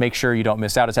 Make sure you don't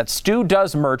miss out. It's at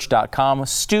StuDoesMerch.com,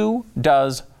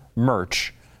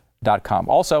 StuDoesMerch.com.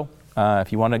 Also,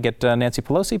 if you want to get Nancy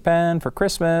Pelosi pen for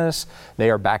Christmas, they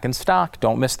are back in stock.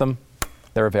 Don't miss them.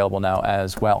 They're available now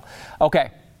as well.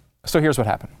 Okay, so here's what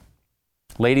happened.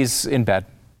 Lady's in bed.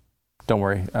 Don't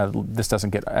worry, this doesn't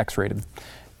get X-rated.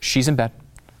 She's in bed.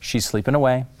 She's sleeping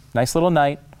away. Nice little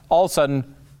night. All of a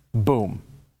sudden, boom,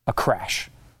 a crash.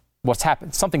 What's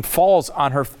happened? Something falls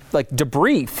on her, like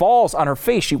debris falls on her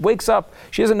face. She wakes up.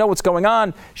 She doesn't know what's going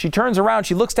on. She turns around.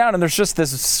 She looks down, and there's just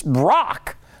this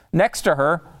rock next to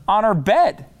her on her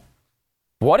bed.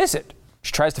 What is it?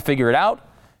 She tries to figure it out.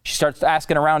 She starts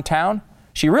asking around town.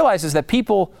 She realizes that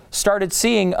people started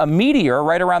seeing a meteor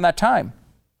right around that time.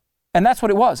 And that's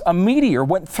what it was. A meteor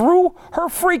went through her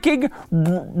freaking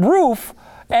roof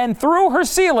and through her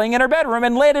ceiling in her bedroom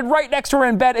and landed right next to her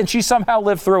in bed, and she somehow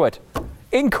lived through it.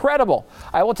 Incredible.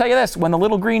 I will tell you this, when the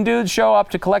little green dudes show up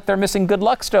to collect their missing good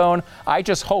luck stone, I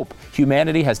just hope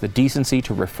humanity has the decency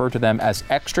to refer to them as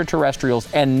extraterrestrials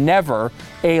and never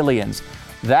aliens.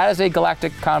 That is a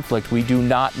galactic conflict we do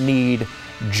not need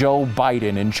Joe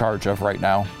Biden in charge of right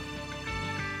now.